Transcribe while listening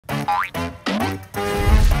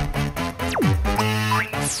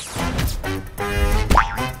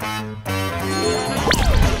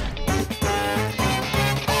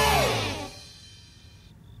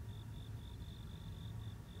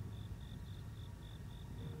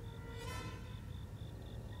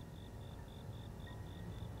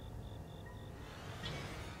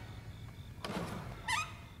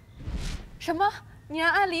什么？你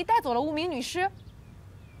让安离带走了无名女尸？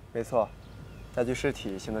没错，那具尸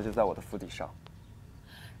体现在就在我的府邸上。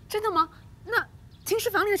真的吗？那停尸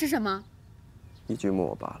房里的是什么？一具木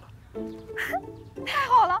偶罢了。太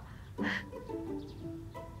好了！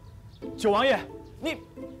九王爷，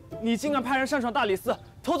你竟敢派人擅闯大理寺，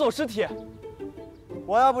偷走尸体！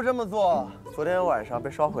我要不这么做，昨天晚上被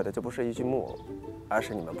烧毁的就不是一具木偶，而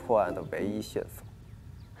是你们破案的唯一线索。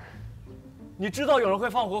你知道有人会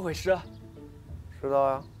放火毁尸？知道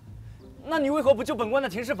啊。那你为何不救本官的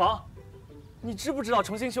停尸房？你知不知道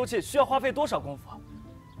重新修葺需要花费多少功夫？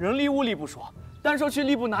人力物力不说，单说去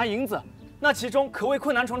吏部拿银子，那其中可谓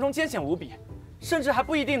困难重重，艰险无比，甚至还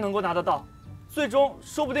不一定能够拿得到，最终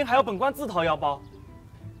说不定还要本官自掏腰包。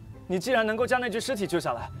你既然能够将那具尸体救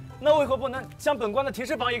下来，那为何不能将本官的停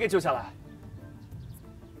尸房也给救下来？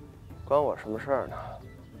关我什么事儿呢？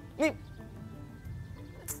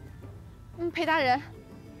裴大人，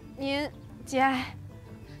您节哀。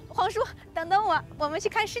皇叔，等等我们去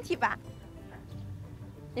看尸体吧。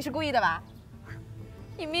你是故意的吧？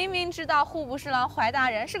你明明知道户部侍郎怀大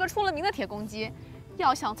人是个出了名的铁公鸡，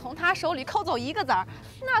要想从他手里抠走一个子儿，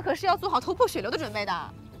那可是要做好头破血流的准备的。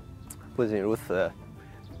不仅如此，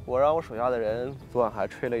我让我手下的人昨晚还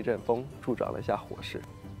吹了一阵风，助长了一下火势，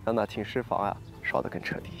让那停尸房烧得更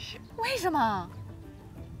彻底一些。为什么？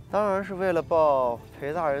当然是为了报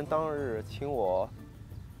裴大人当日请我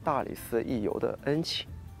大理寺一游的恩情，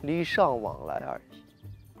礼尚往来而已。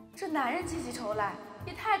这男人记起仇来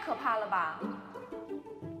也太可怕了吧！